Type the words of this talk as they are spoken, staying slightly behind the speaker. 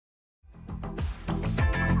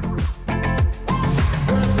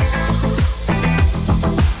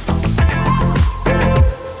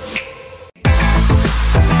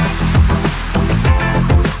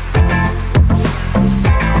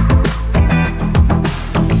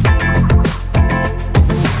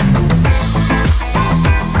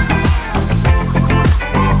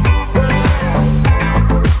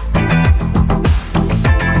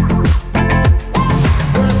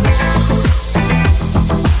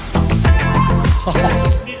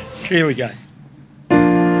Here we go.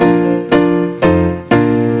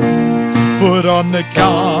 Put on the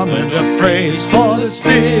garment of praise for the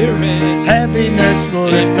Spirit. Heaviness,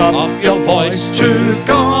 lift up your voice to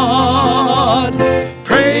God.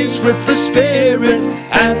 Praise with the Spirit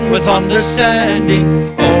and with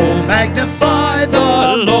understanding. Oh, magnify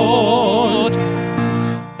the Lord.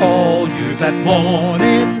 All you that mourn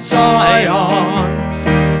in Zion,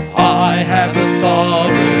 I have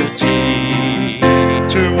authority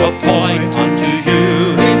to appoint unto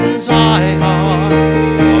you in Zion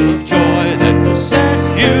all of joy that will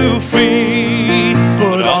set you free.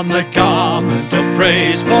 Put on the garment of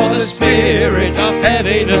praise for the spirit of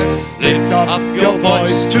heaviness. Lift up your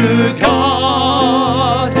voice to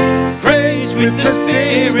God. Praise with the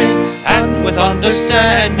spirit and with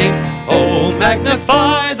understanding. Oh,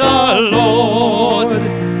 magnify the Lord.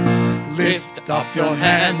 Lift up your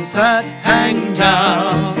hands that hang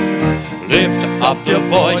down. Lift up your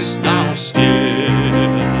voice now still.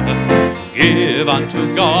 Give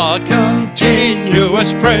unto God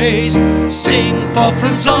continuous praise. Sing forth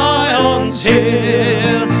from Zion's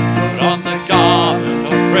hill. Put on the garment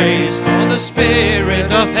of praise for the spirit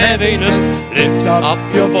of heaviness. Lift up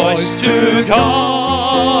your voice to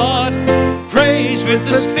God. Praise with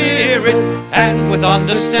the spirit and with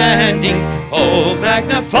understanding. Oh,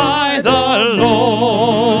 magnify the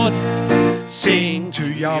Lord. Sing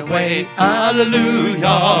to Yahweh,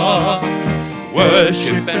 hallelujah.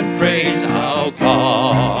 Worship and praise our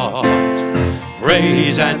God.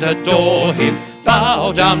 Praise and adore him.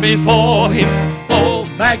 Bow down before him. Oh,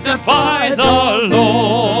 magnify the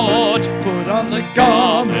Lord. Put on the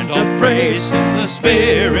garment of praise in the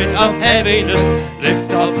spirit of heaviness.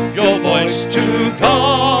 Lift up your voice to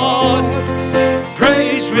God.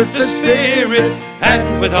 Praise with the spirit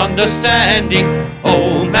and with understanding.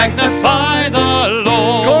 Oh, magnify the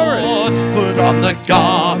Lord. Put on the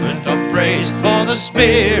garment of praise for the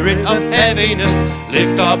spirit of heaviness.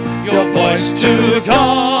 Lift up your voice to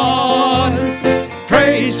God.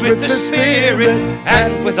 Praise with the spirit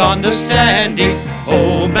and with understanding.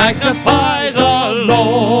 Oh, magnify the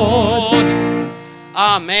Lord.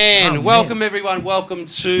 Amen. Amen. Welcome everyone. Welcome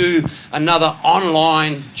to another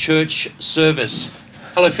online church service.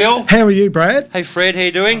 Hello, Phil. How are you, Brad? Hey, Fred. How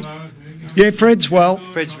you doing? Yeah, Fred's well.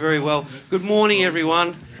 Fred's very well. Good morning,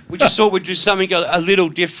 everyone. We just thought we'd do something a little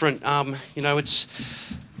different.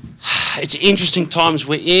 It's interesting times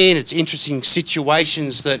we're in. It's interesting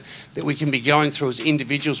situations that we can be going through as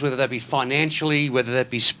individuals, whether that be financially, whether that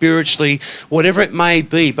be spiritually, whatever it may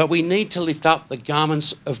be. But we need to lift up the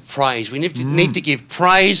garments of praise. We need to give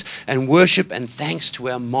praise and worship and thanks to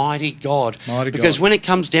our mighty God. Because when it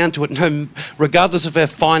comes down to it, regardless of our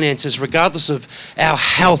finances, regardless of our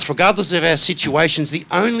health, regardless of our situations, the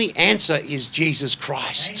only answer is Jesus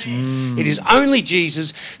Christ. It is only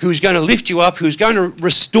Jesus who is going to lift you up, who is going to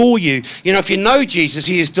restore you. You know, if you know Jesus,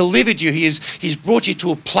 he has delivered you. He's brought you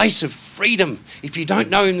to a place of freedom. If you don't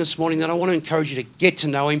know him this morning, then I want to encourage you to get to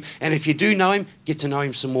know him. And if you do know him, get to know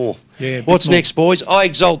him some more. Yeah. What's next, boys? I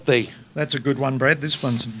exalt thee. That's a good one, Brad. This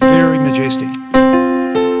one's very majestic.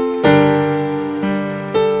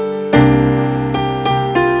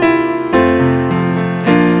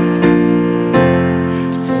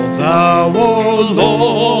 For thou, O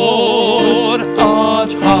Lord,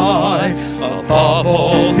 art high above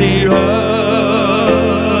all the earth.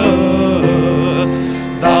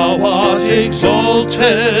 Thou art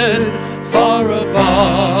exalted far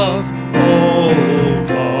above all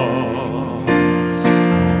gods.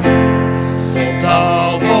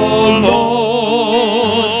 Thou, O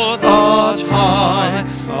Lord, art high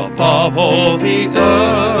above all the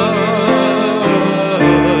earth.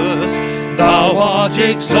 Thou art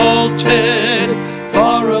exalted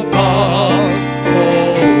far above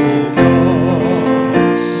all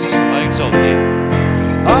gods. I exalt thee.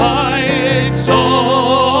 I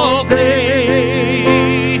exalt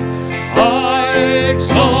thee. I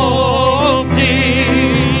exalt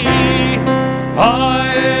thee. I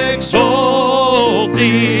exalt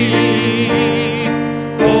thee.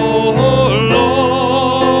 Oh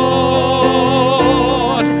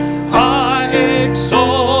Lord, I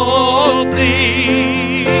exalt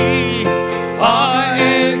thee. I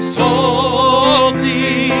exalt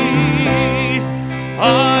thee.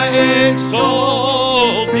 I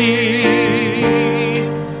exalt thee,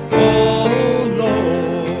 O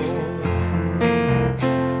Lord.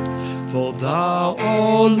 For thou, O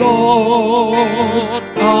Lord,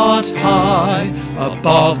 art high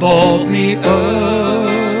above all the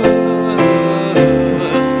earth.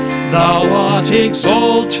 Thou art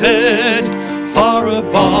exalted far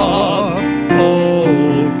above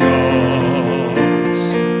all gods.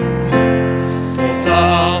 For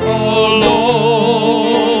thou, O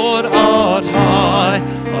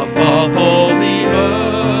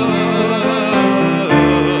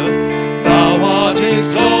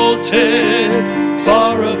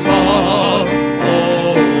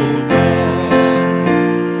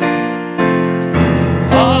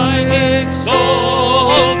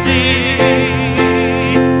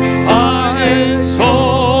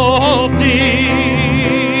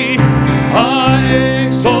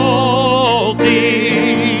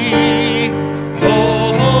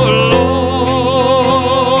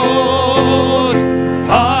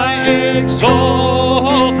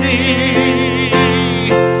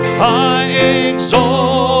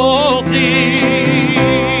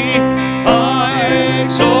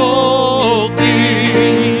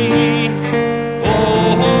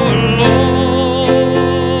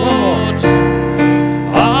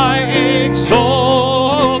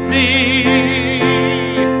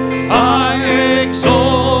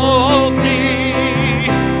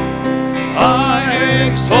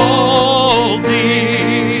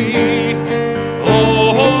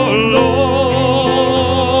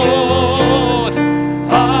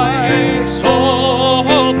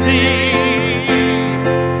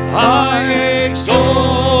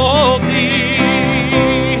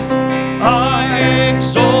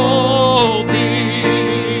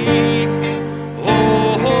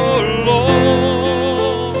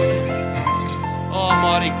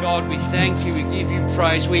God, we thank you, we give you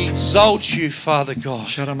praise, we exalt you, Father God.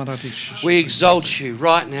 We exalt you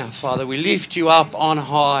right now, Father. We lift you up on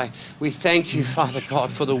high. We thank you, Father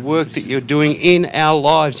God, for the work that you're doing in our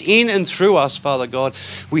lives, in and through us, Father God.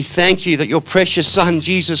 We thank you that your precious Son,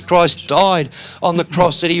 Jesus Christ, died on the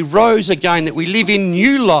cross, that he rose again, that we live in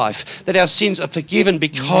new life, that our sins are forgiven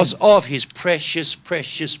because of his precious,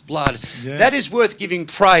 precious blood. Yeah. That is worth giving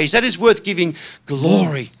praise. That is worth giving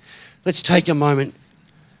glory. Let's take a moment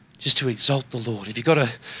just to exalt the Lord. If you've got a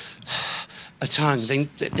tongue, then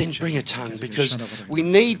bring a tongue, because we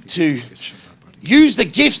need to use the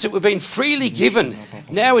gifts that we've been freely given.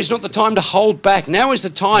 Now is not the time to hold back. Now is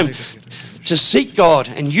the time to seek God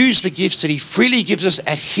and use the gifts that he freely gives us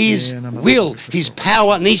at his will. His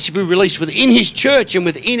power needs to be released within his church and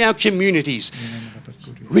within our communities.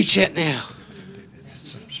 Reach out now.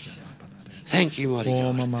 Thank you, mighty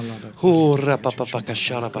God. Wonderful Lord,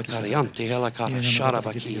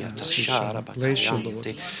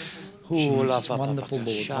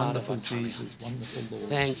 wonderful Jesus, wonderful Lord.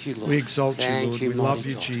 Thank you, Lord. We exalt you, Lord. We love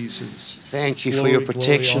you, Jesus. Thank you for your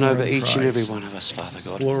protection over each and every one of us, Father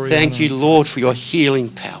God. Thank you, Lord, for your healing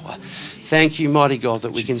power. Thank you, mighty God,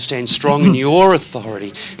 that we can stand strong in your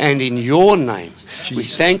authority and in your name. We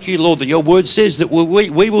thank you, Lord, that your word says that we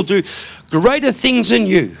will do greater things than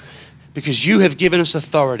you, because you have given us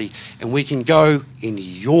authority and we can go in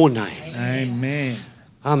your name. Amen.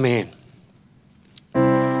 Amen.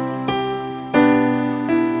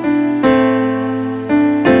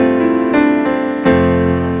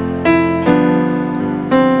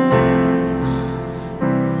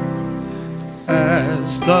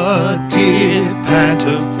 As the deer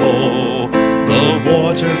panteth for the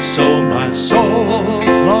water, so my soul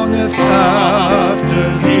longeth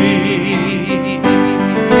after thee.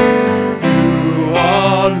 You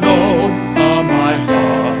alone are my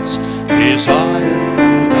heart's desire,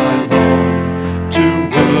 and I long to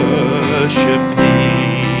worship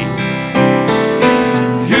thee.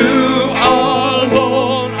 You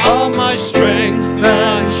alone are my strength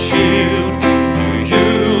and shield. To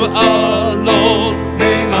you alone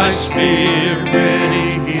may my spirit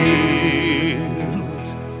yield.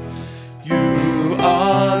 You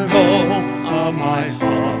alone are my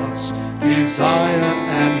heart's desire,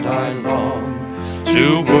 and I long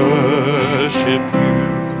to worship you.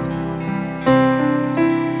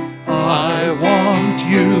 I want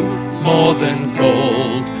you more than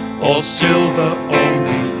gold or silver,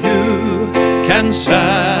 only you can satisfy.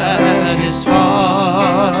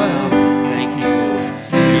 Thank you, Lord.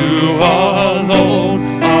 You alone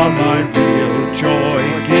are my real joy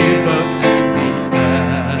giver and the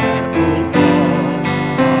apple of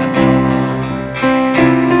my eye.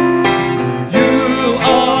 You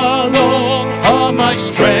alone are my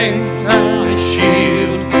strength and my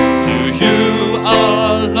shield. To you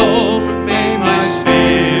alone may my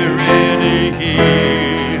spirit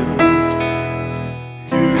yield.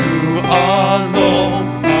 You alone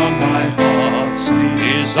are my heart's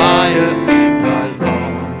desire, and I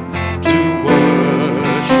long to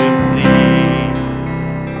worship thee.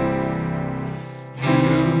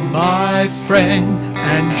 You, my friend,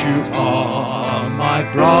 and you are my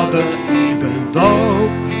brother, even though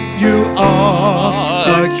you are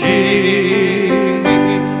the king.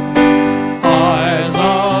 I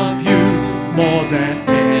love you more than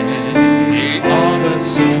any other,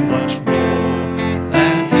 so much more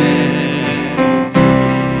than anything.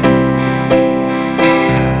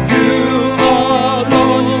 You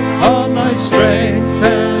alone are my strength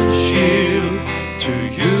and shield. To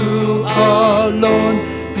you alone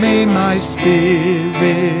may my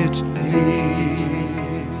spirit yield.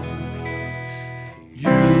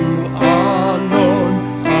 You alone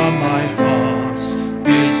are my heart's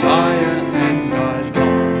desire, and I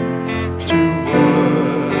long to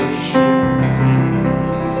worship thee.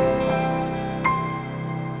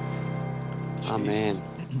 Amen.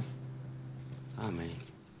 Amen.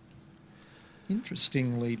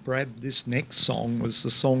 Interestingly, Brad, this next song was the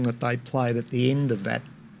song that they played at the end of that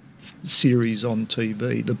series on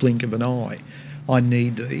TV, The Blink of an Eye. I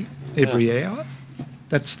Need Thee, every hour.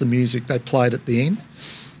 That's the music they played at the end.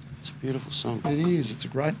 It's a beautiful song. It is. It's a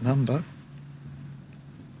great number.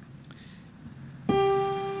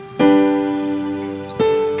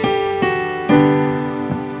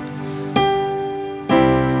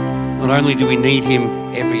 Not only do we need him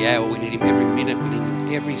every hour, we need him every minute, we need him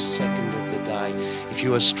every second of the day. If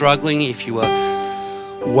you are struggling, if you are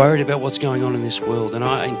worried about what's going on in this world, then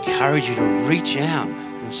I encourage you to reach out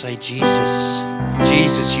and say, Jesus,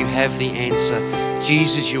 Jesus, you have the answer.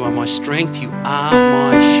 Jesus, you are my strength. You are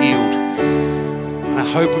my shield. And I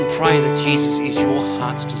hope and pray that Jesus is your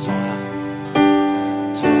heart's desire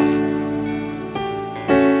today.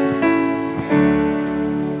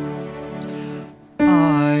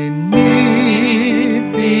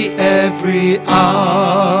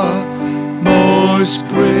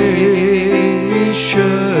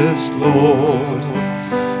 Lord.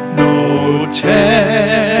 No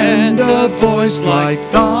tender voice like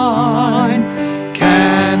thine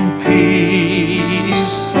can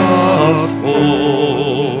peace afford.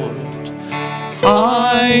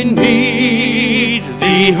 I need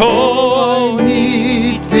thee, oh, I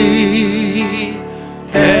need thee.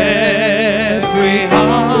 Every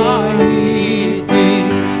hour I need thee.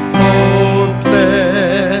 Oh,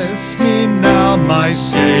 bless me now, my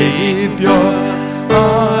Saviour.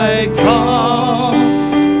 I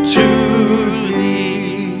come to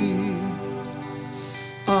thee.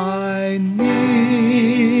 I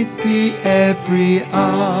need thee every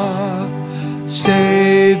hour.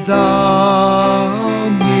 Stay thou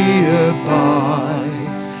nearby.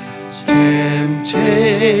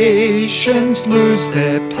 Temptations lose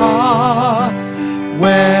their power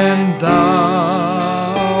when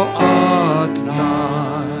thou art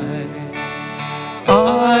nigh.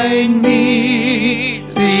 I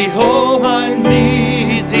need thee, oh, I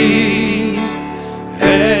need thee.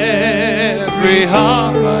 Every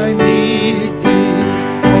hour I need thee.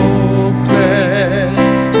 Oh, bless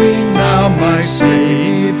me now, my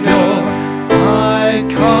Saviour. I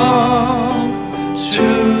come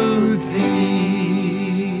to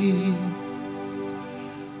thee.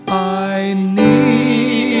 I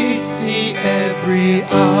need thee every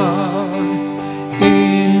hour,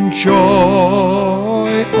 in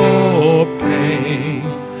joy or pain.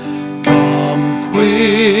 Come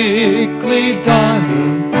quickly,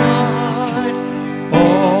 thine light,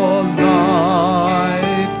 all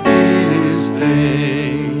life is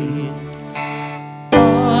vain.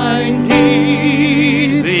 I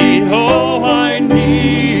need thee, oh, I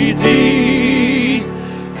need thee.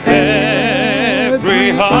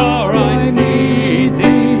 Every hour I need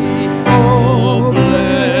thee. Oh,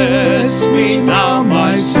 bless me now,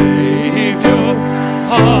 my Saviour.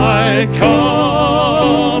 I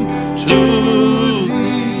come to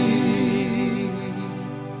thee.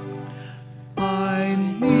 I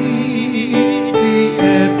need thee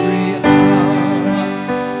every hour,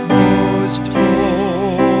 most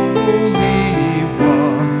holy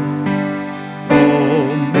one. Oh,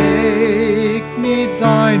 make me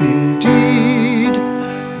thine indeed,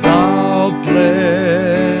 thou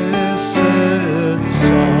blessed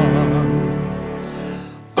Son.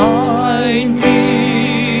 I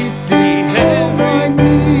need thee, I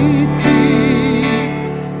need thee.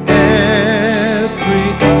 Every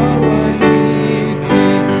hour I need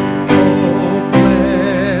thee. Oh,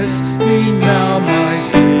 bless me now, my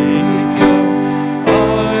Saviour. I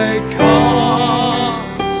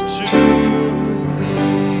come to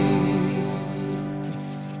thee.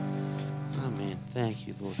 Amen. Thank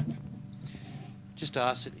you, Lord. Just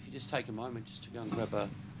ask that if you just take a moment just to go and grab a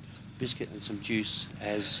biscuit and some juice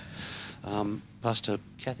as Pastor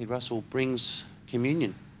Kathy Russell brings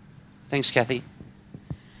communion. Thanks, Kathy.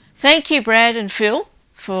 Thank you, Brad and Phil,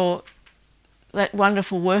 for that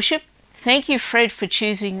wonderful worship. Thank you, Fred, for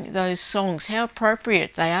choosing those songs. How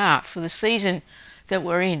appropriate they are for the season that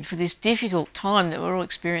we're in, for this difficult time that we're all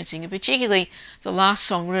experiencing. And particularly the last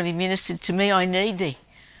song really ministered to me. I need thee.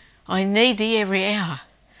 I need thee every hour.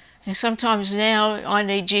 And sometimes now I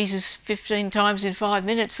need Jesus 15 times in 5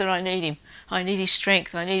 minutes that I need him. I need his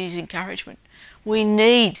strength. I need his encouragement. We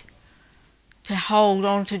need to hold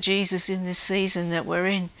on to Jesus in this season that we're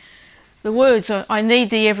in. The words, I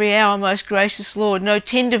need thee every hour, most gracious Lord. No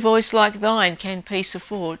tender voice like thine can peace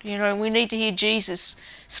afford. You know, we need to hear Jesus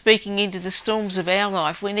speaking into the storms of our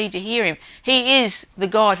life. We need to hear him. He is the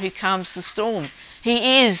God who calms the storm.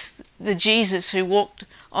 He is the Jesus who walked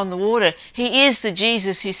on the water. He is the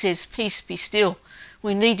Jesus who says, peace, be still.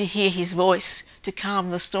 We need to hear his voice to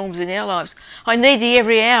calm the storms in our lives. I need thee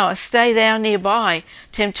every hour. Stay thou nearby.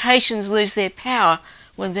 Temptations lose their power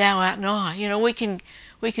when thou art nigh. You know, we can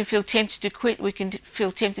feel tempted to quit. We can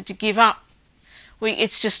feel tempted to give up.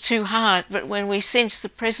 It's just too hard. But when we sense the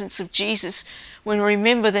presence of Jesus, when we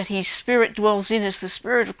remember that his Spirit dwells in us, the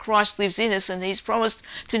Spirit of Christ lives in us, and he's promised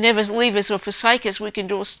to never leave us or forsake us, we can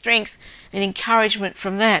draw strength and encouragement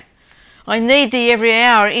from that. I need thee every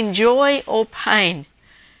hour, in joy or pain.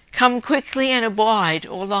 Come quickly and abide,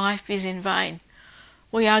 or life is in vain.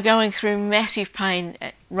 We are going through massive pain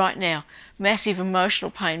right now. Massive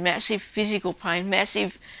emotional pain, massive physical pain,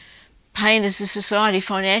 massive pain as a society,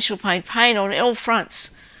 financial pain, pain on all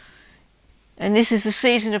fronts. And this is the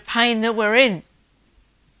season of pain that we're in.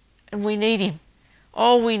 And we need him.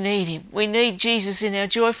 Oh, we need him. We need Jesus in our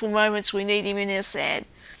joyful moments. We need him in our sad.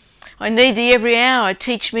 I need thee every hour.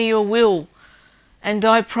 Teach me your will, and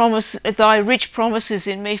thy rich promises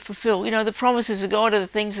in me fulfill. You know, the promises of God are the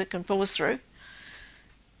things that can pull us through.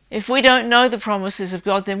 If we don't know the promises of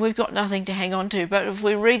God, then we've got nothing to hang on to. But if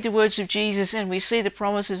we read the words of Jesus and we see the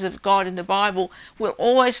promises of God in the Bible, we'll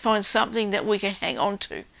always find something that we can hang on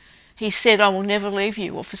to. He said, I will never leave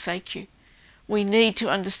you or forsake you. We need to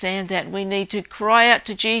understand that. We need to cry out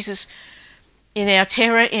to Jesus in our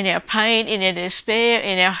terror, in our pain, in our despair,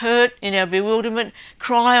 in our hurt, in our bewilderment.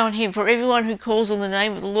 Cry on him, for everyone who calls on the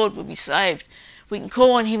name of the Lord will be saved. We can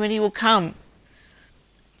call on him and he will come.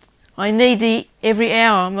 I need thee every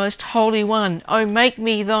hour, most holy one. Oh, make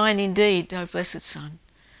me thine indeed, O blessed Son.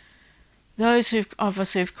 Those of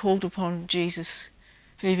us who've called upon Jesus,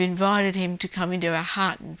 who've invited him to come into our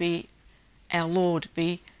heart and be our Lord,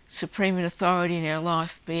 be supreme in authority in our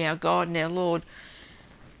life, be our God and our Lord,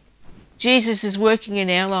 Jesus is working in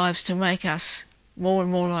our lives to make us more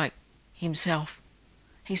and more like himself.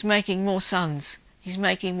 He's making more sons, he's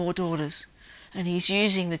making more daughters. And he's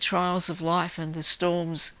using the trials of life and the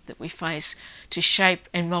storms that we face to shape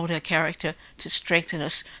and mould our character, to strengthen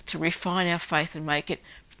us, to refine our faith and made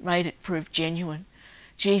it prove genuine.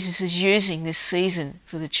 Jesus is using this season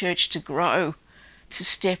for the church to grow, to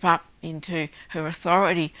step up into her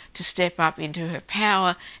authority, to step up into her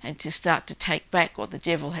power, and to start to take back what the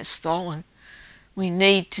devil has stolen. We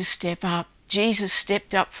need to step up. Jesus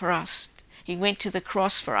stepped up for us. He went to the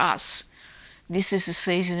cross for us. This is the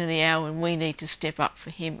season and the hour when we need to step up for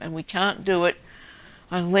him, and we can't do it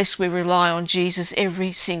unless we rely on Jesus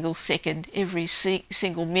every single second, every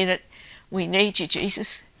single minute. We need you,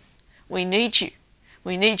 Jesus. We need you.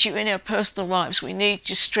 We need you in our personal lives. We need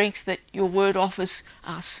your strength that your word offers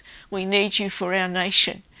us. We need you for our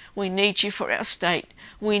nation. We need you for our state.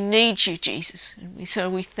 We need you, Jesus. And so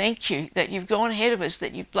we thank you that you've gone ahead of us,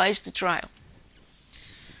 that you've blazed the trail.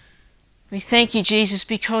 We thank you, Jesus,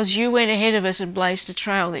 because you went ahead of us and blazed the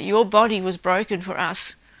trail, that your body was broken for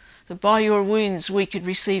us, that by your wounds we could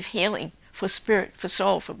receive healing for spirit, for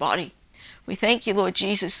soul, for body. We thank you, Lord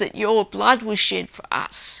Jesus, that your blood was shed for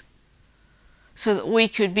us so that we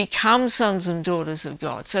could become sons and daughters of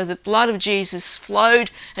God. So the blood of Jesus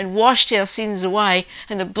flowed and washed our sins away,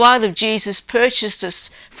 and the blood of Jesus purchased us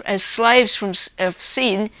as slaves of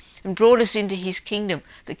sin and brought us into his kingdom,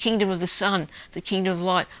 the kingdom of the Son, the kingdom of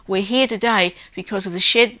light. We're here today because of the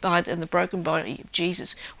shed blood and the broken body of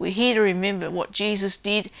Jesus. We're here to remember what Jesus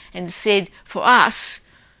did and said for us,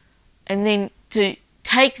 and then to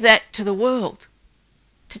take that to the world,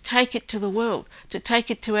 to take it to the world, to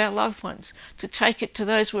take it to our loved ones, to take it to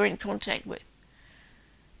those we're in contact with.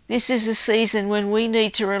 This is a season when we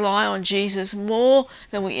need to rely on Jesus more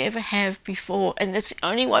than we ever have before, and that's the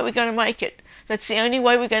only way we're going to make it. That's the only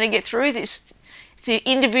way we're going to get through this, to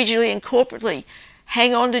individually and corporately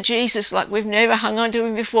hang on to Jesus like we've never hung on to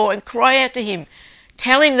him before, and cry out to him,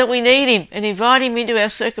 tell him that we need him, and invite him into our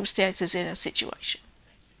circumstances and our situation.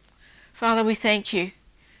 Father, we thank you.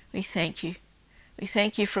 We thank you. We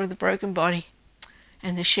thank you for the broken body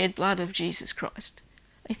and the shed blood of Jesus Christ.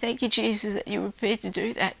 I thank you, Jesus, that you were prepared to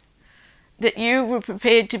do that, that you were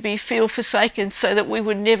prepared to feel forsaken so that we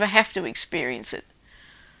would never have to experience it.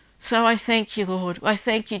 So I thank you, Lord. I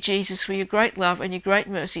thank you, Jesus, for your great love and your great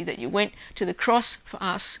mercy, that you went to the cross for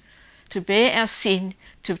us, to bear our sin,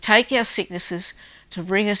 to take our sicknesses, to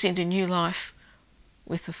bring us into new life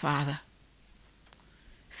with the Father.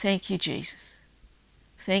 Thank you, Jesus.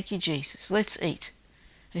 Thank you, Jesus. Let's eat.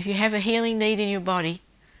 And if you have a healing need in your body,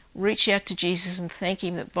 reach out to Jesus and thank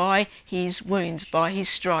him that by his wounds, by his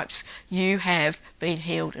stripes, you have been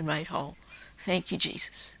healed and made whole. Thank you,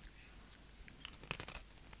 Jesus.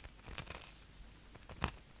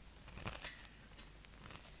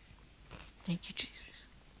 Thank you, Jesus.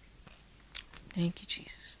 Thank you,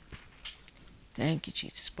 Jesus. Thank you,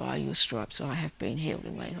 Jesus. By your stripes I have been healed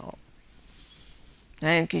and made whole.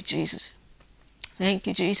 Thank you, Jesus. Thank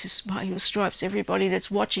you, Jesus. By your stripes everybody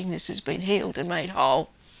that's watching this has been healed and made whole.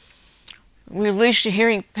 We release your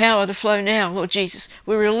healing power to flow now, Lord Jesus.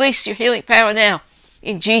 We release your healing power now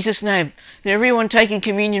in Jesus' name. That everyone taking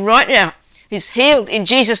communion right now is healed in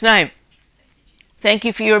Jesus' name. Thank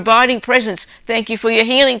you for your abiding presence. Thank you for your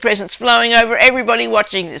healing presence flowing over everybody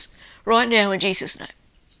watching this right now in Jesus' name.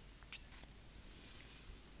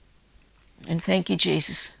 And thank you,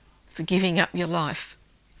 Jesus, for giving up your life,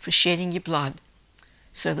 for shedding your blood,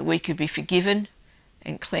 so that we could be forgiven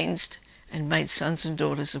and cleansed and made sons and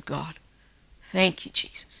daughters of God. Thank you,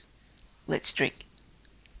 Jesus. Let's drink.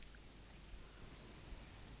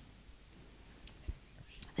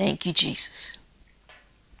 Thank you, Jesus.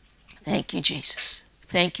 Thank you, Jesus.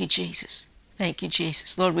 Thank you, Jesus. Thank you,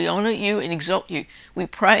 Jesus. Lord, we honour you and exalt you. We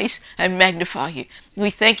praise and magnify you. We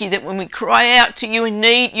thank you that when we cry out to you in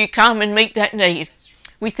need, you come and meet that need.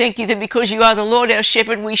 We thank you that because you are the Lord our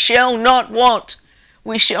shepherd, we shall not want.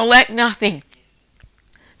 we shall lack nothing.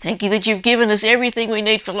 Thank you that you've given us everything we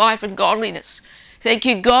need for life and godliness. Thank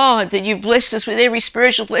you, God, that you've blessed us with every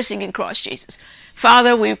spiritual blessing in Christ Jesus.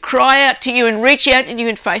 Father, we cry out to you and reach out to you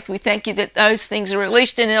in faith. We thank you that those things are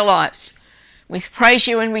released in our lives. We praise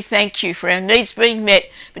you and we thank you for our needs being met.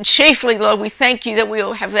 But chiefly, Lord, we thank you that we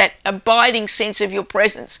will have that abiding sense of your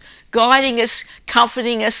presence, guiding us,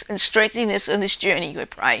 comforting us and strengthening us on this journey, we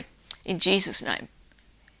pray. In Jesus' name,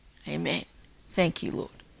 amen. Thank you, Lord.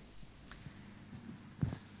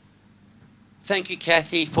 Thank you,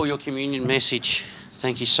 Kathy, for your communion message.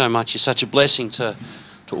 Thank you so much. You're such a blessing to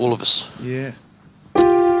all of us. Yeah.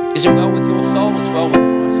 Is it well with your soul? It's well with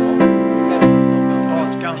my soul. How's your soul going? Oh,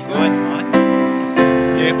 it's going great, mate.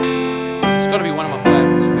 Yep. It's got to be one of my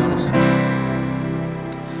favourites, to be honest.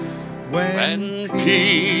 When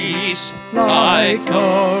peace like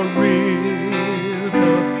a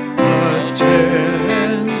river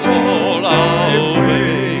attends all our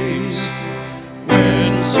ways,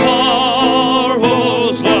 when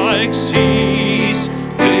sorrows like seas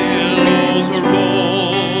billows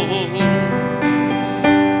roll,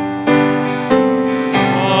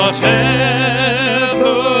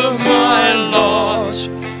 whatever my lot,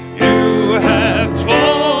 you have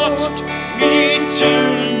taught me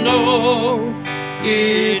to know.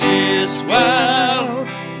 It is well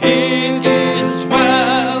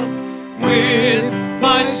with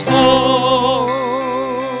my soul.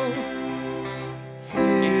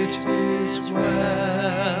 It is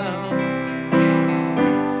well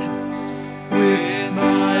with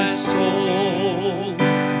my soul.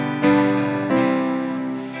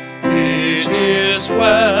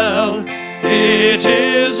 It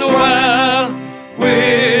is well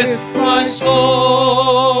with my soul.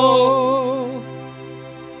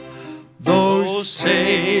 Though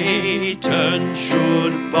Satan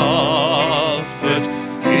should buffet,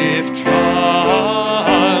 if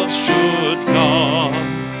trials should come,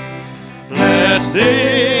 let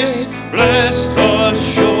this blessed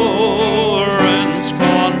assurance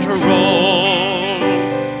control,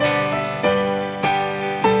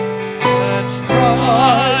 that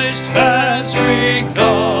Christ has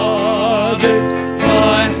regarded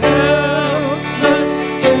my helpless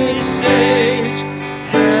estate,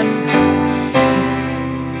 and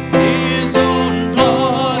his own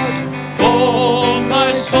blood for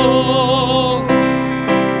my soul.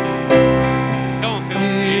 Come on, Phil.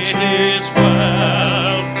 It is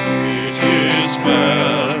well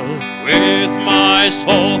with my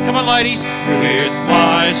soul. Come on, ladies, with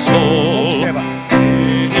my soul. together.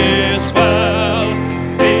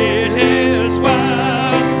 It is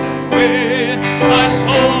well with my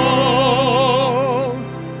soul.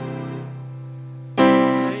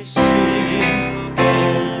 I sing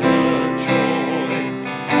of the joy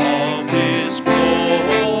of His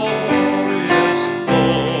glorious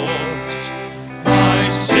thought. I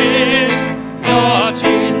sing not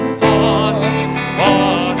in part,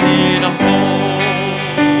 but in whole.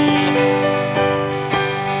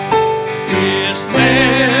 Is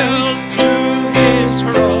nailed to His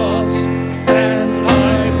cross, and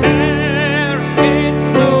I bear it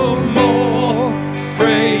no more.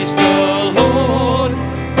 Praise the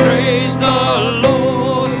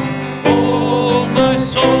Lord, oh my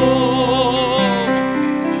soul.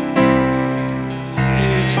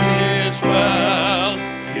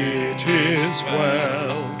 It is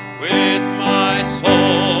well with my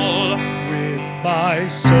soul. with my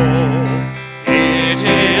soul. It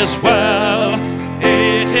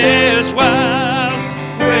is well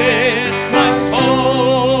with my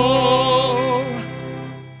soul.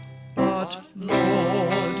 But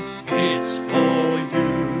Lord, It's for you,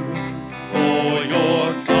 for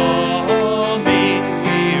your coming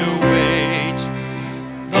we wait.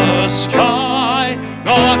 The sky,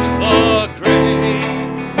 not the grave,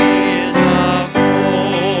 is our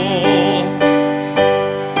goal.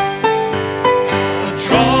 The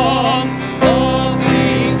trump of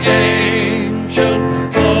the angel,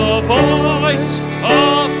 the voice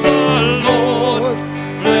of the Lord,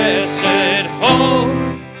 blessed hope,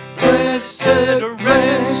 blessed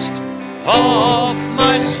rest of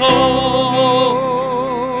my soul.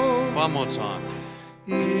 One more time.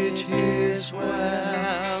 it is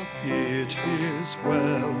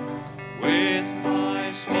Well with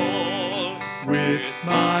my soul. with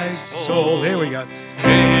my soul. Here we go.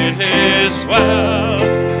 It is well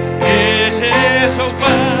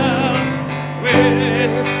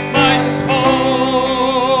with my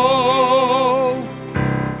soul.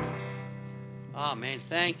 Amen.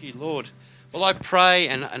 Thank you, Lord. Well, I pray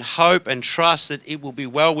and hope and trust that it will be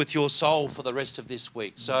well with your soul for the rest of this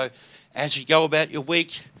week. So as you go about your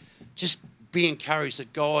week, just be encouraged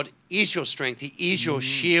that God is your strength. He is your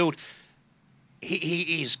shield.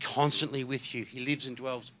 He is constantly with you. He lives and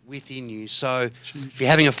dwells within you. So if you're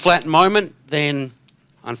having a flat moment, then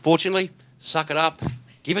unfortunately, suck it up.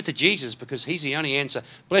 Give it to Jesus because he's the only answer.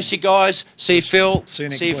 Bless you guys. See you, Phil. See you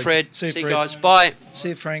next See you, week. Fred. See you, See you Fred. guys. Bye. See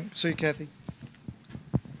you, Frank. See you, Kathy.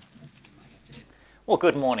 Well,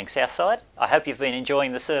 good morning, Southside. I hope you've been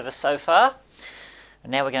enjoying the service so far.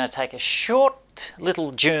 And now we're going to take a short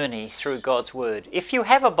little journey through God's Word. If you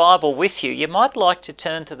have a Bible with you, you might like to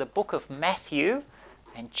turn to the book of Matthew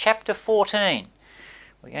and chapter 14.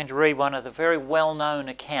 We're going to read one of the very well-known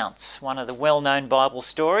accounts, one of the well-known Bible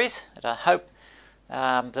stories, and I hope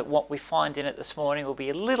that what we find in it this morning will be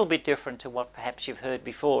a little bit different to what perhaps you've heard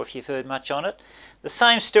before, if you've heard much on it. The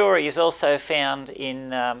same story is also found in,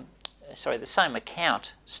 the same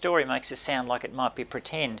account. Story makes it sound like it might be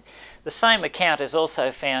pretend. The same account is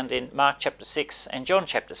also found in Mark chapter 6 and John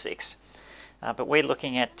chapter 6. But we're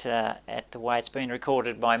looking at the way it's been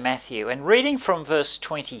recorded by Matthew. And reading from verse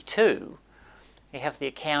 22, we have the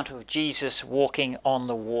account of Jesus walking on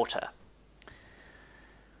the water.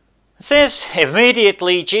 It says,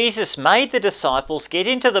 "Immediately Jesus made the disciples get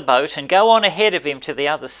into the boat and go on ahead of him to the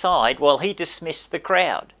other side while he dismissed the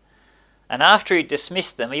crowd. And after he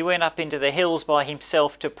dismissed them, he went up into the hills by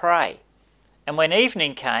himself to pray. And when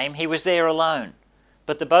evening came, he was there alone.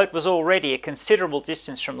 But the boat was already a considerable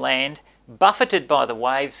distance from land, buffeted by the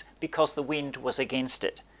waves because the wind was against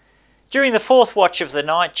it. During the fourth watch of the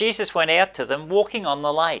night, Jesus went out to them, walking on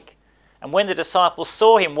the lake. And when the disciples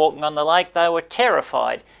saw him walking on the lake, they were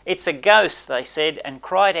terrified. 'It's a ghost,' they said, and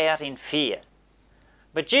cried out in fear.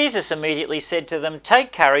 But Jesus immediately said to them,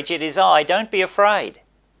 'Take courage, it is I, don't be afraid.'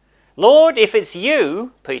 'Lord, if it's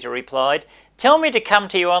you,' Peter replied, 'tell me to come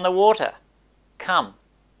to you on the water.' 'Come,'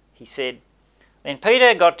 he said. Then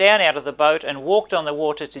Peter got down out of the boat and walked on the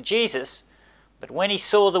water to Jesus. But when he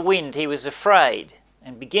saw the wind, he was afraid,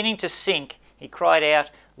 and beginning to sink, he cried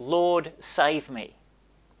out, 'Lord, save me.'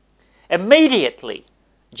 Immediately,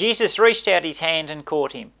 Jesus reached out his hand and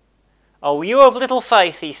caught him. 'Oh, you of little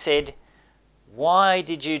faith,' he said, 'why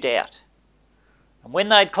did you doubt?' And when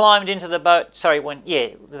they'd climbed into the boat,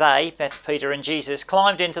 that's Peter and Jesus,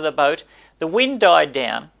 climbed into the boat, the wind died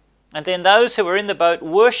down, and then those who were in the boat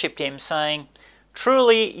worshipped him, saying,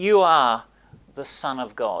 'Truly you are the Son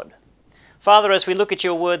of God.' Father, as we look at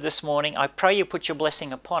your word this morning, I pray you put your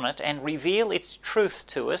blessing upon it and reveal its truth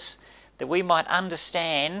to us, that we might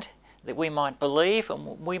understand, that we might believe,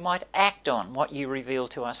 and we might act on what you reveal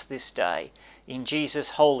to us this day. In Jesus'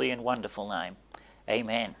 holy and wonderful name.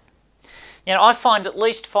 Amen. You know, I find at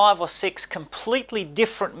least 5 or 6 completely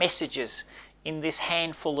different messages in this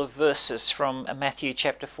handful of verses from Matthew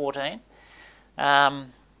chapter 14.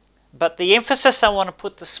 But the emphasis I want to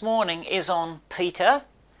put this morning is on Peter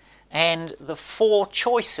and the 4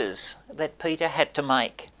 choices that Peter had to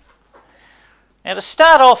make. Now, to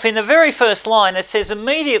start off, in the very first line, it says,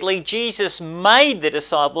 "Immediately Jesus made the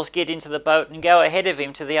disciples get into the boat and go ahead of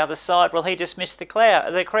him to the other side while he dismissed the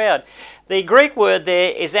crowd." The Greek word there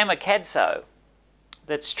is amakadzo,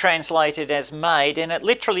 that's translated as made, and it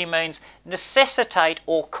literally means necessitate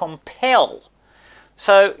or compel.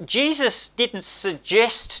 So Jesus didn't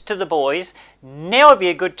suggest to the boys, now would be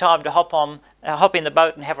a good time to hop in the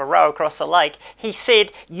boat and have a row across the lake. He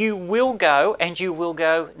said, you will go, and you will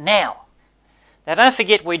go now. Now don't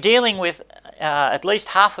forget, we're dealing with at least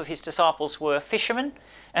half of his disciples were fishermen,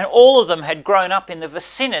 and all of them had grown up in the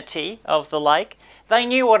vicinity of the lake. They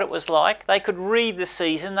knew what it was like. They could read the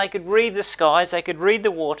season, they could read the skies, they could read the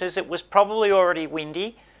waters. It was probably already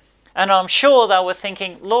windy. And I'm sure they were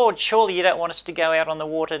thinking, Lord, surely you don't want us to go out on the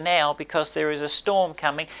water now because there is a storm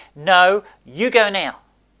coming. No, you go now.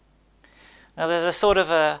 Now there's a sort of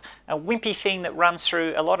a wimpy thing that runs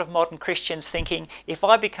through a lot of modern Christians, thinking, if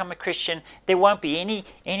I become a Christian, there won't be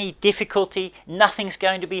any difficulty, nothing's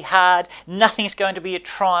going to be hard, nothing's going to be a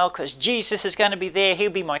trial, because Jesus is going to be there,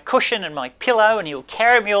 he'll be my cushion and my pillow, and he'll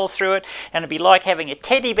carry me all through it, and it'll be like having a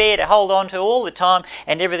teddy bear to hold on to all the time,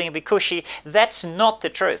 and everything will be cushy. That's not the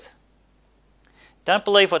truth. Don't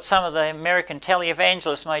believe what some of the American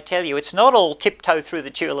televangelists may tell you. It's not all tiptoe through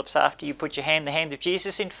the tulips after you put your hand in the hand of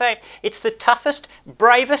Jesus. In fact, it's the toughest,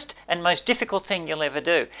 bravest and most difficult thing you'll ever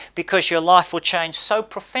do, because your life will change so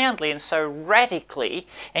profoundly and so radically,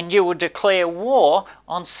 and you will declare war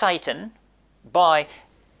on Satan by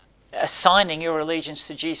assigning your allegiance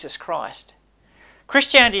to Jesus Christ.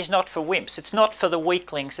 Christianity is not for wimps. It's not for the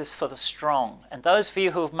weaklings. It's for the strong. And those of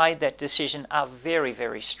you who have made that decision are very,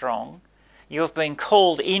 very strong. You have been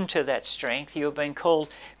called into that strength. You have been called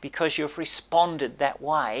because you've responded that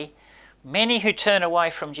way. Many who turn away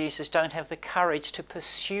from Jesus don't have the courage to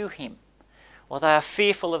pursue him. or they are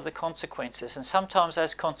fearful of the consequences. And sometimes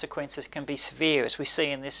those consequences can be severe, as we see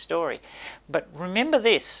in this story. But remember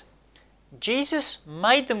this, Jesus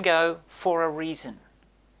made them go for a reason.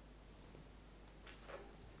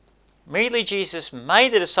 Immediately Jesus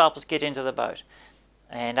made the disciples get into the boat.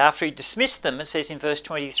 And after he dismissed them, it says in verse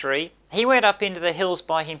 23, he went up into the hills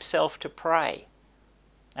by himself to pray.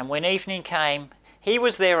 And when evening came, he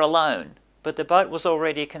was there alone, but the boat was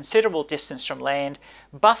already a considerable distance from land,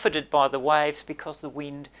 buffeted by the waves because the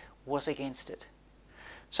wind was against it.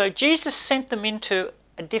 So Jesus sent them into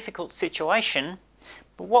a difficult situation,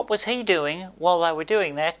 but what was he doing while they were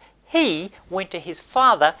doing that? He went to his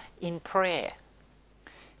Father in prayer.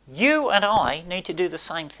 You and I need to do the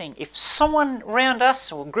same thing. If someone around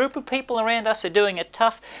us or a group of people around us are doing it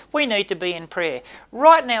tough, we need to be in prayer.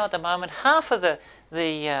 Right now at the moment, half of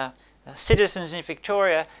the citizens in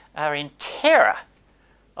Victoria are in terror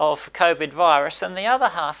of COVID virus and the other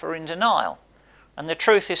half are in denial. And the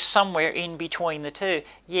truth is somewhere in between the two.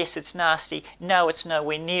 Yes, it's nasty. No, it's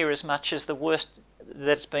nowhere near as much as the worst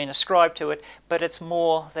that's been ascribed to it, but it's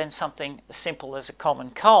more than something as simple as a common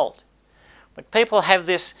cold. But people have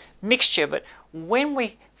this mixture, but when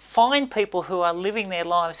we find people who are living their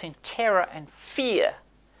lives in terror and fear,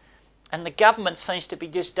 and the government seems to be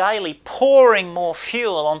just daily pouring more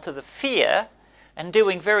fuel onto the fear and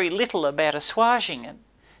doing very little about assuaging it,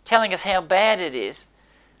 telling us how bad it is,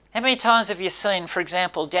 how many times have you seen, for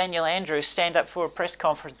example, Daniel Andrews stand up for a press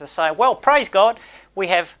conference and say, well, praise God, we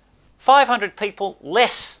have 500 people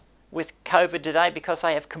less with COVID today because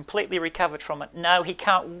they have completely recovered from it. No, he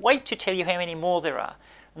can't wait to tell you how many more there are.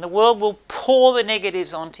 And the world will pour the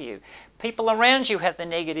negatives onto you. People around you have the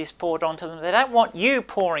negatives poured onto them. They don't want you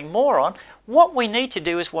pouring more on. What we need to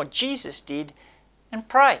do is what Jesus did and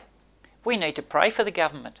pray. We need to pray for the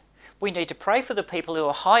government. We need to pray for the people who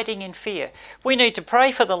are hiding in fear. We need to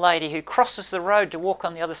pray for the lady who crosses the road to walk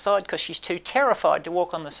on the other side because she's too terrified to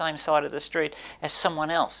walk on the same side of the street as someone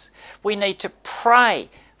else. We need to pray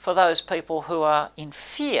for those people who are in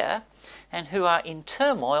fear and who are in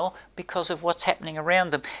turmoil because of what's happening around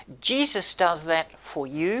them. Jesus does that for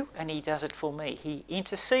you and he does it for me. He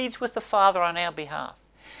intercedes with the Father on our behalf.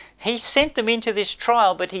 He sent them into this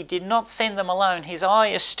trial, but he did not send them alone. His eye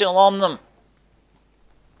is still on them.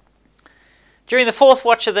 During the fourth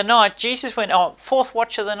watch of the night, Jesus went on. Fourth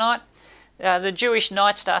watch of the night, the Jewish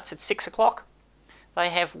night starts at 6 o'clock. They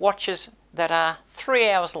have watches that are 3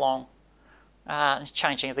 hours long.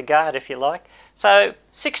 Changing of the guard, if you like. So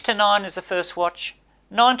 6 to 9 is the first watch,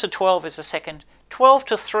 9 to 12 is the second, 12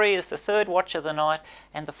 to 3 is the third watch of the night,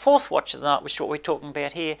 and the fourth watch of the night, which is what we're talking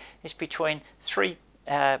about here, is between 3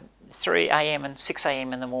 a.m. and 6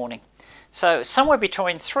 a.m. in the morning. So somewhere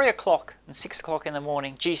between 3 o'clock and 6 o'clock in the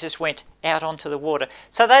morning, Jesus went out onto the water.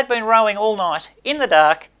 So they'd been rowing all night, in the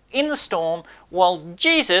dark, in the storm, while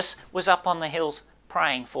Jesus was up on the hills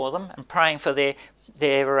praying for them and praying for their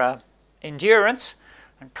endurance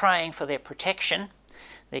and praying for their protection.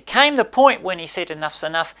 There came the point when he said enough's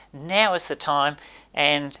enough, now is the time,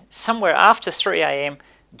 and somewhere after 3 a.m.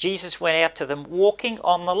 Jesus went out to them walking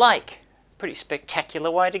on the lake. Pretty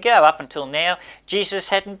spectacular way to go. Up until now Jesus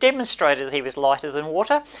hadn't demonstrated that he was lighter than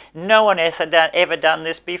water. No one else had ever done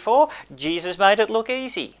this before. Jesus made it look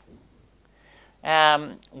easy.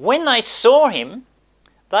 When they saw him,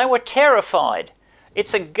 they were terrified.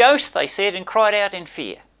 It's a ghost, they said, and cried out in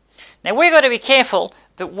fear. Now we've got to be careful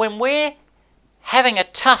that when we're having a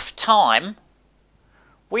tough time,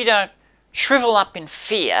 we don't shrivel up in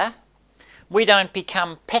fear, we don't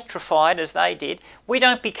become petrified as they did, we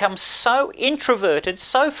don't become so introverted,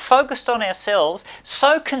 so focused on ourselves,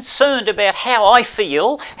 so concerned about how I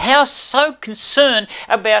feel, so concerned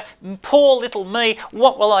about poor little me,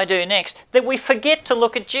 what will I do next, that we forget to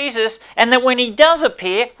look at Jesus, and that when he does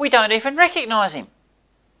appear, we don't even recognise him.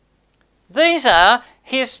 These are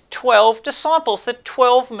his 12 disciples, the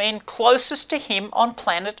 12 men closest to him on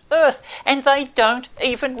planet Earth, and they don't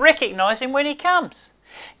even recognise him when he comes.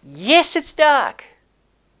 Yes, it's dark,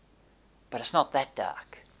 but it's not that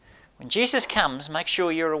dark. When Jesus comes, make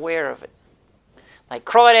sure you're aware of it. They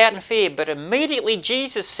cried out in fear, but immediately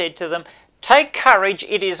Jesus said to them, "Take courage,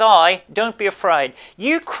 it is I, don't be afraid."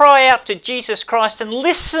 You cry out to Jesus Christ and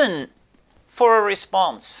listen for a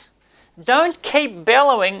response. Don't keep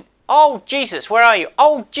bellowing, "Oh Jesus, where are you?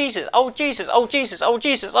 Oh Jesus, oh Jesus, oh Jesus, oh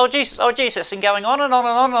Jesus, oh Jesus, oh Jesus," and going on and on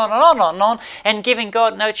and on and on and on and on and giving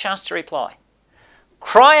God no chance to reply.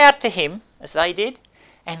 Cry out to him, as they did,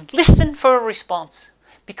 and listen for a response.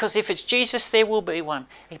 Because if it's Jesus, there will be one.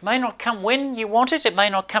 It may not come when you want it, it may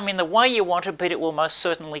not come in the way you want it, but it will most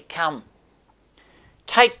certainly come.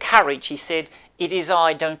 Take courage, he said, "It is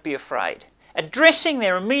I, don't be afraid." addressing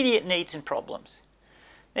their immediate needs and problems.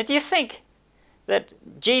 Now, do you think that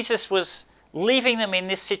Jesus was leaving them in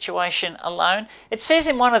this situation alone? It says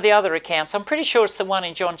in one of the other accounts, I'm pretty sure it's the one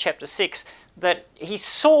in John chapter 6, that he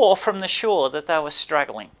saw from the shore that they were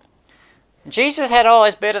struggling. Jesus had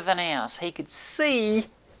eyes better than ours. He could see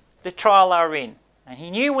the trial they were in, and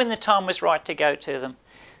he knew when the time was right to go to them.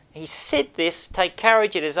 He said this, "Take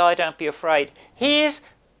courage, it is I, don't be afraid." Here's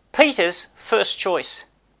Peter's first choice,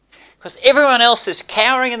 because everyone else is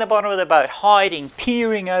cowering in the bottom of the boat, hiding,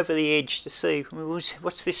 peering over the edge to see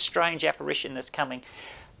what's this strange apparition that's coming.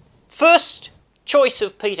 First choice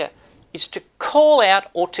of Peter is to call out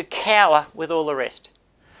or to cower with all the rest.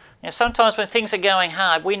 Now, sometimes when things are going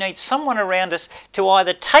hard, we need someone around us to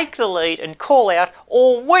either take the lead and call out,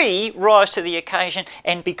 or we rise to the occasion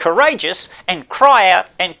and be courageous and cry out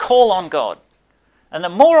and call on God. And the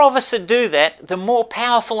more of us that do that, the more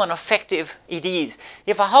powerful and effective it is.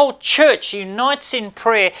 If a whole church unites in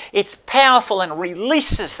prayer, it's powerful and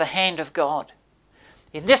releases the hand of God.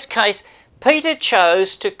 In this case, Peter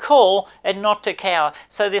chose to call and not to cower.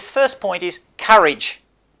 So this first point is courage.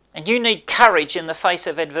 And you need courage in the face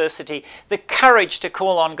of adversity. The courage to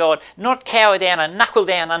call on God, not cower down and knuckle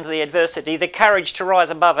down under the adversity. The courage to rise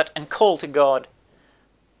above it and call to God.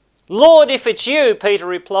 "Lord, if it's you," Peter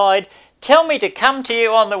replied, "tell me to come to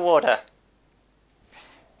you on the water."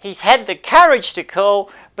 He's had the courage to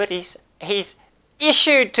call, but he's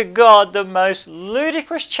issued to God the most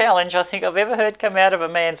ludicrous challenge I think I've ever heard come out of a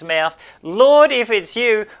man's mouth. "Lord, if it's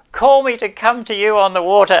you, call me to come to you on the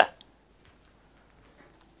water."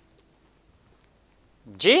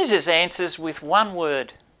 Jesus answers with one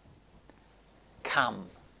word: come.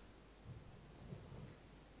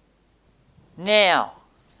 Now,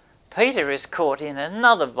 Peter is caught in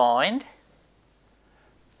another bind.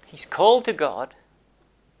 He's called to God.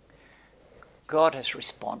 God has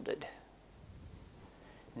responded.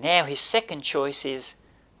 Now his second choice is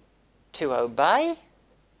to obey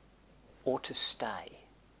or to stay.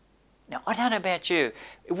 Now, I don't know about you,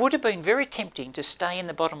 it would have been very tempting to stay in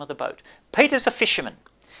the bottom of the boat. Peter's a fisherman.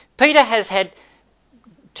 Peter has had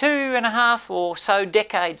 2.5 or so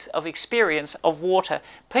decades of experience of water.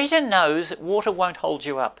 Peter knows that water won't hold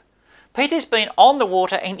you up. Peter's been on the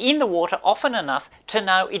water and in the water often enough to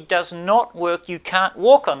know it does not work. You can't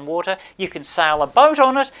walk on water. You can sail a boat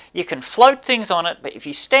on it, you can float things on it, but if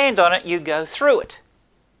you stand on it, you go through it.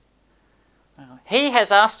 He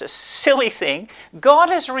has asked a silly thing. God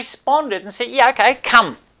has responded and said, "Yeah, okay,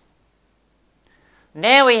 come."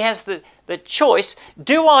 Now he has the choice.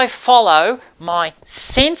 Do I follow my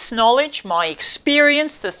sense knowledge, my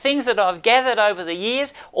experience, the things that I've gathered over the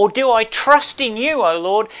years, or do I trust in you, O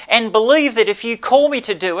Lord, and believe that if you call me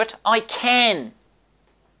to do it, I can?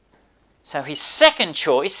 So his second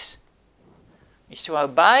choice is to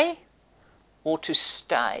obey or to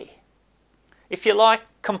stay. If you like,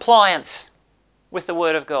 compliance with the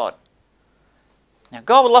Word of God. Now,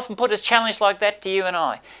 God will often put a challenge like that to you and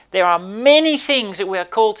I. There are many things that we are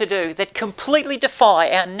called to do that completely defy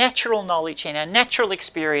our natural knowledge and our natural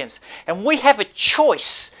experience. And we have a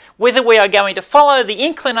choice whether we are going to follow the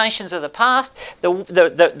inclinations of the past, the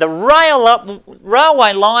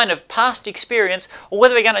railway line of past experience, or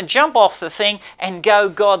whether we're going to jump off the thing and go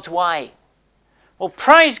God's way. Well,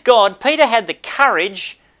 praise God, Peter had the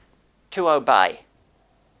courage to obey.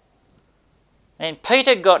 And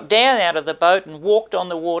Peter got down out of the boat and walked on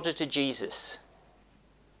the water to Jesus.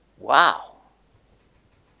 Wow.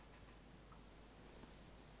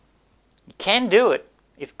 You can do it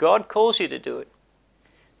if God calls you to do it.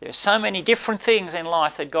 There are so many different things in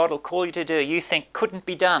life that God will call you to do. You think couldn't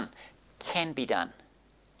be done, can be done.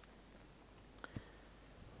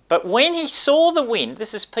 But when he saw the wind,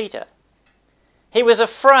 this is Peter, he was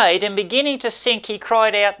afraid, and beginning to sink, he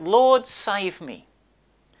cried out, "Lord, save me."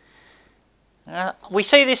 We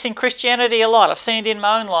see this in Christianity a lot. I've seen it in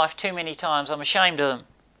my own life too many times. I'm ashamed of them.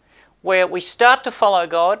 Where we start to follow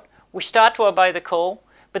God, we start to obey the call,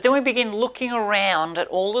 but then we begin looking around at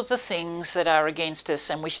all of the things that are against us,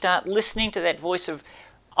 and we start listening to that voice of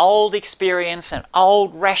old experience and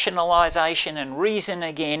old rationalisation and reason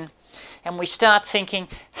again, and we start thinking,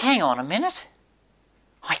 hang on a minute,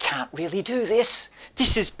 I can't really do this.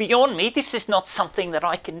 This is beyond me. This is not something that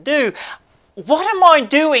I can do. What am I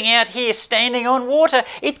doing out here standing on water?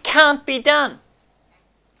 It can't be done.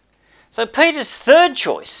 So Peter's third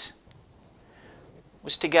choice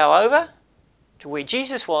was to go over to where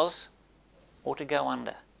Jesus was or to go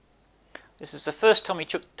under. This is the first time he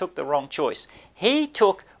took the wrong choice. He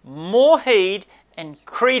took more heed and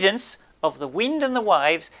credence of the wind and the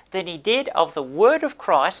waves than he did of the word of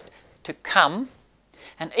Christ to come.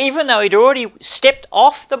 And even though he'd already stepped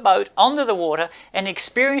off the boat onto the water and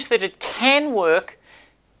experienced that it can work,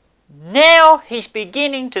 now he's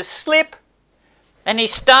beginning to slip and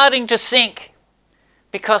he's starting to sink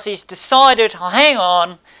because he's decided, oh, hang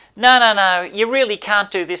on, no, you really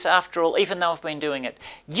can't do this after all, even though I've been doing it.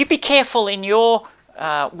 You be careful in your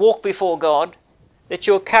walk before God that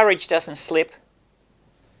your courage doesn't slip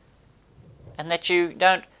and that you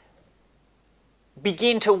don't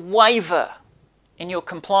begin to waver in your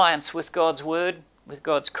compliance with God's word, with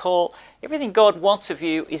God's call. Everything God wants of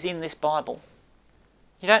you is in this Bible.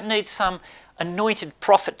 You don't need some anointed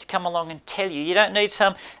prophet to come along and tell you. You don't need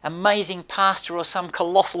some amazing pastor or some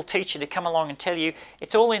colossal teacher to come along and tell you.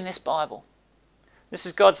 It's all in this Bible. This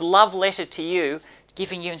is God's love letter to you,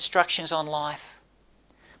 giving you instructions on life.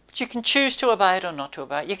 But you can choose to obey it or not to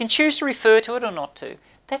obey it. You can choose to refer to it or not to.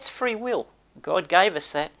 That's free will. God gave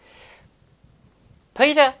us that.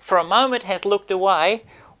 Peter, for a moment, has looked away.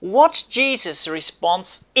 What's Jesus'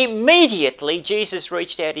 response? Immediately, Jesus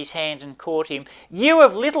reached out his hand and caught him. You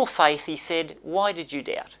of little faith, he said, why did you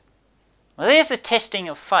doubt? Well, there's a testing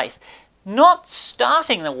of faith. Not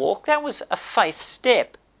starting the walk, that was a faith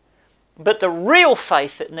step. But the real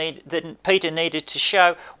faith that Peter needed to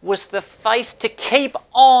show was the faith to keep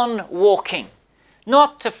on walking,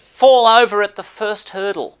 not to fall over at the first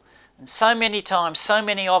hurdle. And so many times, so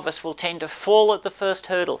many of us will tend to fall at the first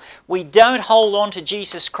hurdle. We don't hold on to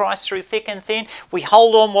Jesus Christ through thick and thin. We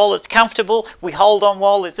hold on while it's comfortable. We hold on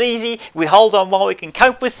while it's easy. We hold on while we can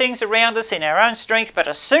cope with things around us in our own strength. But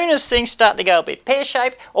as soon as things start to go a bit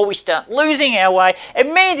pear-shaped or we start losing our way,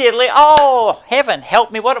 immediately, oh, heaven,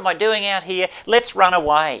 help me, what am I doing out here? Let's run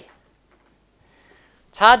away.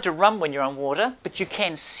 It's hard to run when you're on water, but you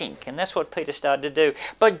can sink, and that's what Peter started to do.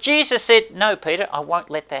 But Jesus said, no, Peter, I won't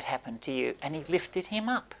let that happen to you, and he lifted him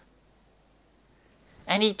up.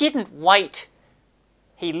 And he didn't wait.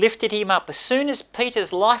 He lifted him up. As soon as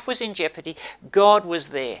Peter's life was in jeopardy, God was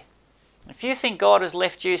there. If you think God has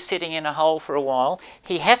left you sitting in a hole for a while,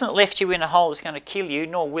 he hasn't left you in a hole that's going to kill you,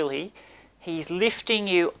 nor will he. He's lifting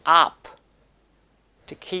you up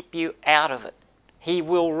to keep you out of it. He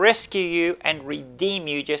will rescue you and redeem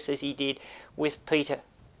you just as he did with Peter.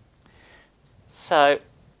 So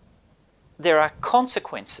there are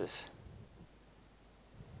consequences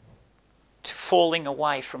to falling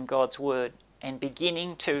away from God's word and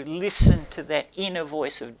beginning to listen to that inner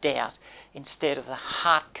voice of doubt instead of the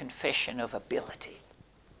heart confession of ability.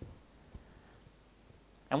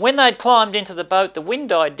 And when they'd climbed into the boat, the wind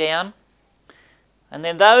died down. And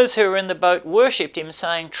then those who were in the boat worshipped him,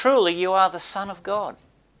 saying, truly you are the Son of God.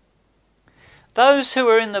 Those who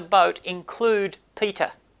were in the boat include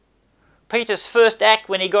Peter. Peter's first act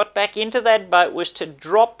when he got back into that boat was to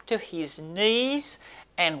drop to his knees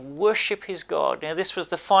and worship his God. Now this was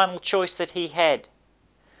the final choice that he had.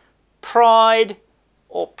 Pride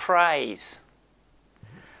or praise.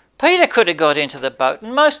 Peter could have got into the boat,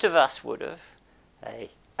 and most of us would have.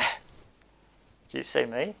 Hey, did you see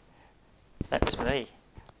me? That was me.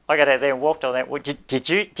 I got out there and walked on that.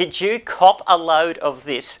 Did you cop a load of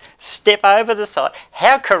this? Step over the side.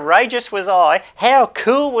 How courageous was I? How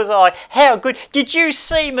cool was I? How good? Did you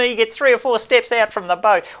see me get 3 or 4 steps out from the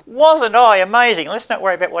boat? Wasn't I amazing? Let's not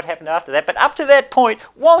worry about what happened after that. But up to that point,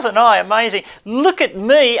 wasn't I amazing? Look at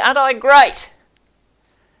me, aren't I great?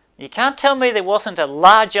 You can't tell me there wasn't a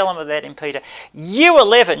large element of that in Peter. You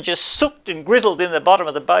 11 just soaked and grizzled in the bottom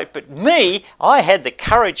of the boat, but me, I had the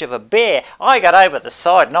courage of a bear. I got over the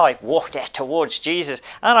side and I walked out towards Jesus.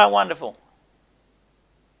 Aren't I wonderful?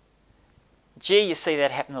 Gee, you see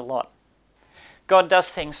that happen a lot. God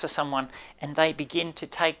does things for someone and they begin to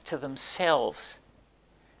take to themselves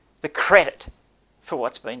the credit for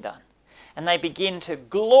what's been done. And they begin to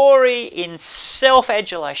glory in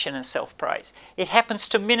self-adulation and self-praise. It happens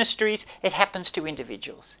to ministries, it happens to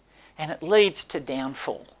individuals, and it leads to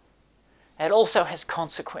downfall. It also has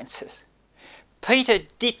consequences. Peter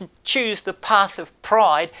didn't choose the path of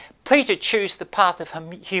pride, Peter chose the path of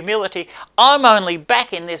humility. I'm only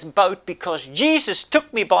back in this boat because Jesus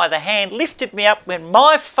took me by the hand, lifted me up when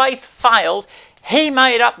my faith failed. He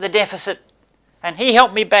made up the deficit. And he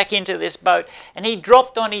helped me back into this boat, and he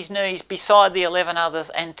dropped on his knees beside the 11 others,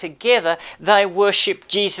 and together they worshipped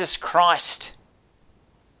Jesus Christ.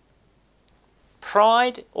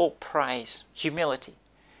 Pride or praise? Humility.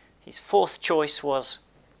 His fourth choice was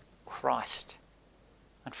Christ.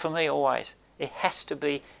 And for me always, it has to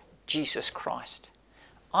be Jesus Christ.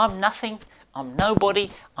 I'm nothing, I'm nobody,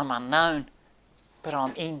 I'm unknown, but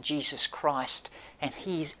I'm in Jesus Christ. And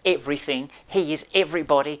he's everything, he is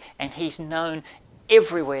everybody, and he's known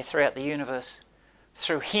everywhere throughout the universe.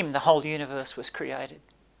 Through him, the whole universe was created.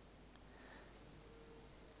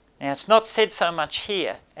 Now, it's not said so much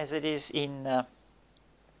here as it is in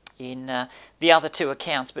the other two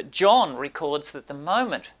accounts, but John records that the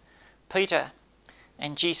moment Peter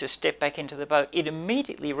and Jesus stepped back into the boat, it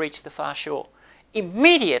immediately reached the far shore.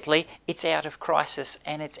 Immediately, it's out of crisis,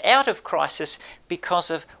 and it's out of crisis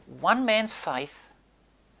because of one man's faith,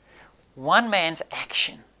 one man's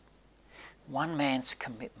action, one man's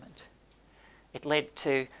commitment. It led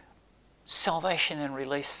to salvation and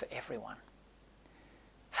release for everyone.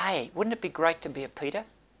 Hey, wouldn't it be great to be a Peter?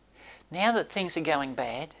 Now that things are going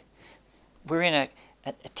bad, we're in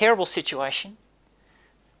a terrible situation.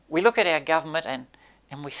 We look at our government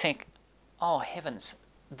and we think, oh heavens,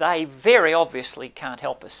 they very obviously can't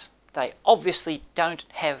help us. They obviously don't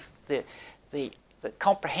have the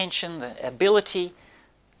comprehension, the ability,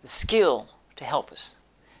 the skill to help us.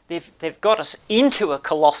 They've got us into a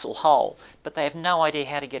colossal hole, but they have no idea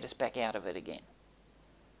how to get us back out of it again.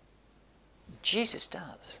 Jesus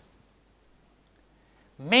does.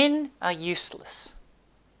 Men are useless.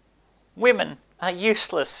 Women are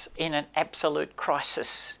useless in an absolute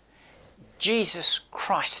crisis. Jesus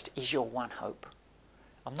Christ is your one hope.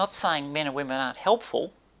 I'm not saying men and women aren't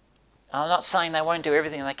helpful. I'm not saying they won't do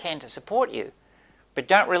everything they can to support you. But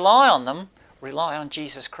don't rely on them. Rely on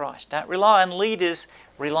Jesus Christ. Don't rely on leaders.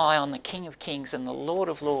 Rely on the King of Kings and the Lord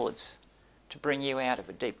of Lords to bring you out of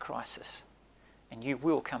a deep crisis. And you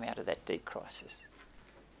will come out of that deep crisis.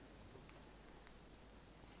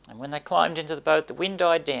 And when they climbed into the boat, the wind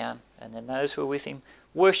died down, and then those who were with him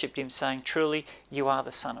worshipped him, saying, "Truly, you are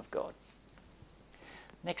the Son of God."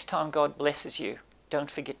 Next time God blesses you,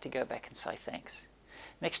 don't forget to go back and say thanks.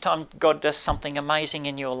 Next time God does something amazing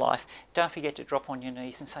in your life, don't forget to drop on your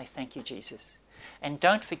knees and say, "Thank you, Jesus." And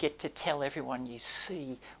don't forget to tell everyone you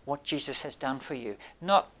see what Jesus has done for you.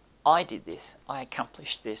 Not, "I did this, I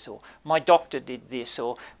accomplished this," or "my doctor did this,"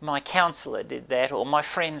 or "my counsellor did that," or "my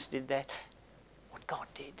friends did that." What God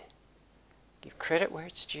did. Give credit where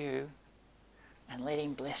it's due and let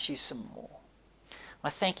him bless you some more.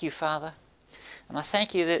 I thank you, Father, and I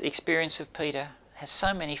thank you that the experience of Peter has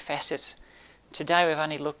so many facets. Today we've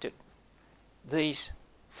only looked at these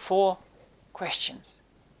 4 questions,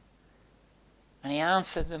 and he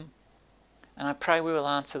answered them, and I pray we will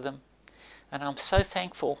answer them. And I'm so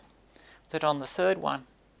thankful that on the 3rd one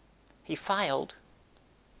he failed,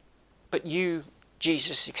 but you,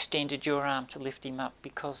 Jesus, extended your arm to lift him up,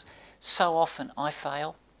 because so often I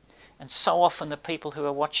fail, and so often the people who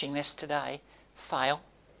are watching this today fail,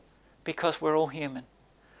 because we're all human.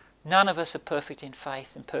 None of us are perfect in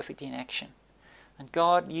faith and perfect in action. And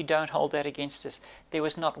God, you don't hold that against us. There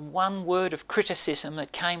was not one word of criticism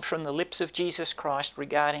that came from the lips of Jesus Christ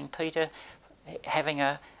regarding Peter having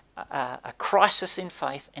a crisis in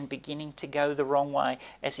faith and beginning to go the wrong way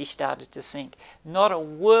as he started to sink. Not a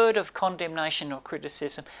word of condemnation or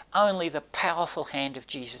criticism, only the powerful hand of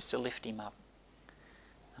Jesus to lift him up.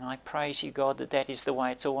 And I praise you, God, that that is the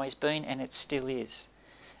way it's always been, and it still is.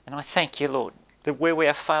 And I thank you, Lord, that where we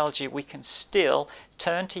have failed you, we can still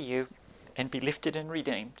turn to you and be lifted and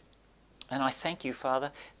redeemed. And I thank you,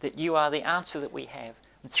 Father, that you are the answer that we have.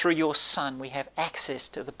 And through your Son, we have access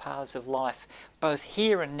to the paths of life, both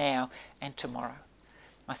here and now and tomorrow.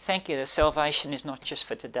 I thank you that salvation is not just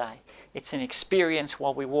for today. It's an experience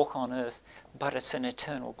while we walk on earth, but it's an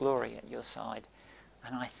eternal glory at your side.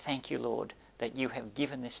 And I thank you, Lord, that you have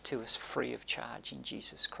given this to us free of charge in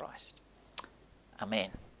Jesus Christ.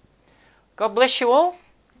 Amen. God bless you all,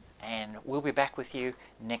 and we'll be back with you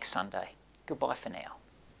next Sunday. Goodbye for now.